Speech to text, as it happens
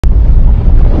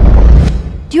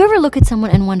Do you ever look at someone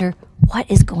and wonder what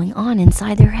is going on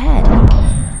inside their head?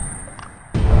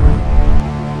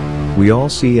 We all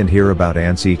see and hear about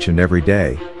ants each and every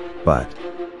day, but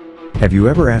have you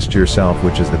ever asked yourself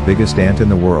which is the biggest ant in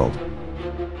the world?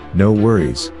 No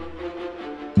worries.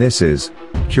 This is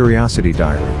Curiosity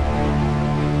Diary.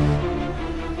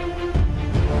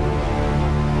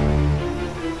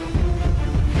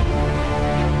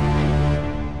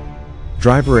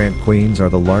 Driver ant queens are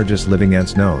the largest living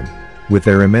ants known, with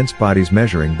their immense bodies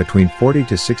measuring between 40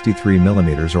 to 63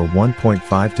 millimeters or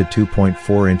 1.5 to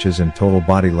 2.4 inches in total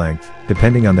body length,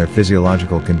 depending on their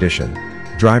physiological condition.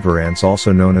 Driver ants,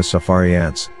 also known as safari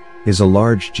ants, is a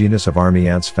large genus of army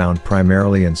ants found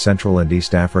primarily in Central and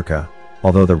East Africa,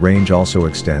 although the range also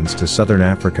extends to Southern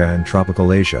Africa and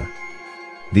tropical Asia.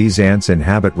 These ants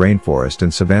inhabit rainforest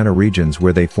and savanna regions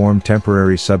where they form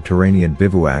temporary subterranean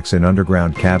bivouacs in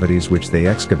underground cavities which they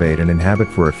excavate and inhabit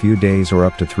for a few days or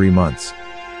up to 3 months.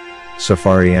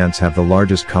 Safari ants have the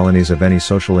largest colonies of any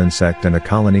social insect, and a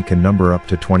colony can number up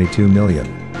to 22 million.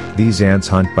 These ants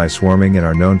hunt by swarming and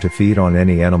are known to feed on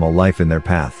any animal life in their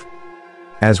path.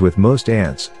 As with most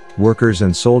ants, workers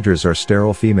and soldiers are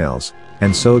sterile females,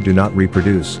 and so do not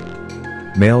reproduce.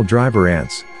 Male driver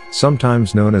ants,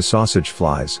 sometimes known as sausage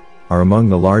flies, are among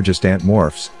the largest ant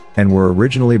morphs, and were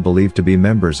originally believed to be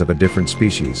members of a different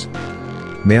species.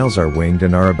 Males are winged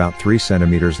and are about 3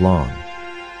 centimeters long.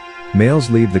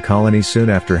 Males leave the colony soon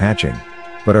after hatching,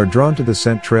 but are drawn to the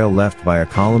scent trail left by a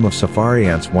column of safari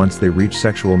ants once they reach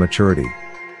sexual maturity.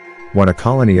 When a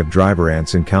colony of driver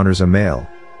ants encounters a male,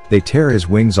 they tear his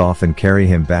wings off and carry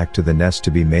him back to the nest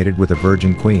to be mated with a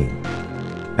virgin queen.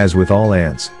 As with all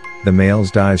ants, the male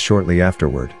dies shortly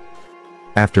afterward.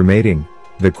 After mating,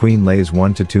 the queen lays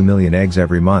 1 to 2 million eggs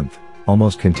every month,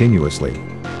 almost continuously.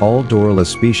 All doorless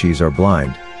species are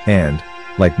blind, and,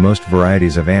 like most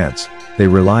varieties of ants, they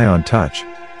rely on touch,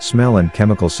 smell and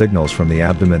chemical signals from the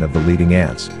abdomen of the leading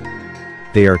ants.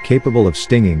 They are capable of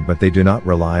stinging, but they do not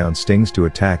rely on stings to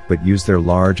attack but use their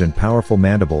large and powerful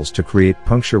mandibles to create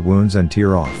puncture wounds and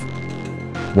tear off.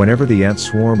 Whenever the ants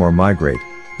swarm or migrate,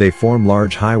 they form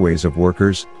large highways of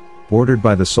workers, bordered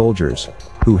by the soldiers,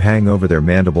 who hang over their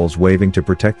mandibles waving to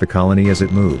protect the colony as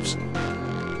it moves.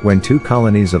 When 2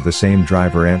 colonies of the same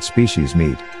driver ant species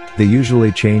meet, they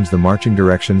usually change the marching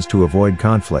directions to avoid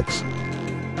conflicts.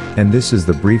 And this is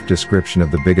the brief description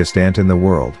of the biggest ant in the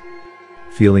world.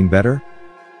 Feeling better?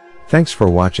 Thanks for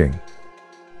watching.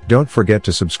 Don't forget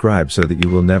to subscribe so that you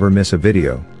will never miss a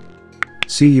video.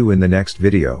 See you in the next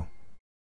video.